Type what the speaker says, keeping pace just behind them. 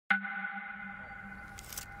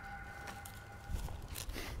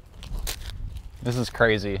This is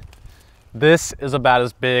crazy. This is about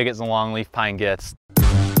as big as a longleaf pine gets.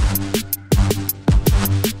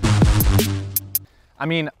 I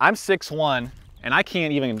mean, I'm 6'1", and I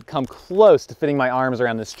can't even come close to fitting my arms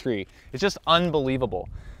around this tree. It's just unbelievable.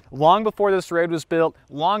 Long before this road was built,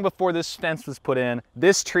 long before this fence was put in,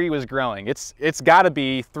 this tree was growing. It's gotta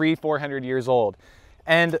be 300-400 years old.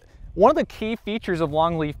 And one of the key features of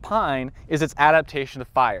longleaf pine is its adaptation to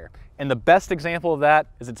fire. And the best example of that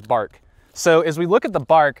is its bark. So as we look at the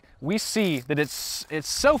bark, we see that it's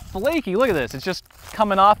so flaky. Look at this, it's just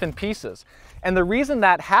coming off in pieces. And the reason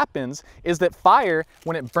that happens is that fire,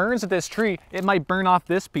 when it burns at this tree, it might burn off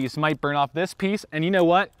this piece, it might burn off this piece, and you know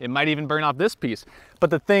what? It might even burn off this piece.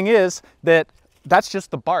 But the thing is that that's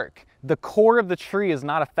just the bark. The core of the tree is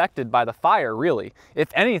not affected by the fire, really. If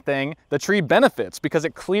anything, the tree benefits because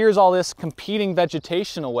it clears all this competing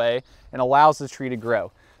vegetation away and allows the tree to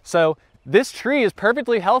grow. So this tree is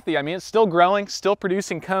perfectly healthy. I mean, it's still growing, still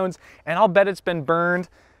producing cones, and I'll bet it's been burned.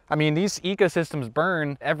 I mean, these ecosystems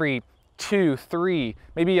burn every 2, 3,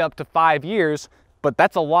 maybe up to 5 years, but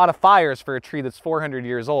that's a lot of fires for a tree that's 400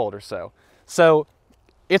 years old or so. So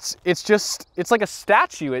it's like a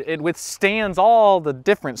statue. It withstands all the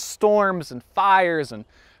different storms and fires and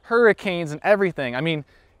hurricanes and everything. I mean,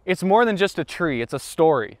 it's more than just a tree, it's a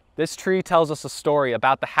story. This tree tells us a story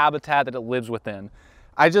about the habitat that it lives within.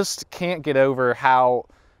 I just can't get over how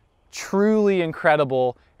truly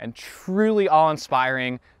incredible and truly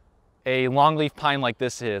awe-inspiring a longleaf pine like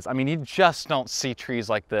this is. I mean, you just don't see trees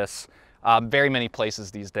like this very many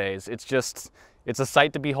places these days. It's a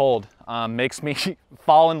sight to behold. Makes me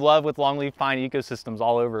fall in love with longleaf pine ecosystems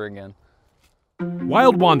all over again.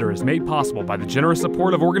 Wild Wander is made possible by the generous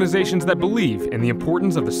support of organizations that believe in the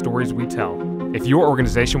importance of the stories we tell. If your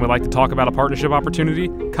organization would like to talk about a partnership opportunity,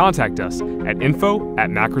 contact us at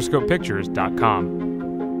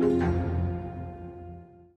info@macroscopepictures.com.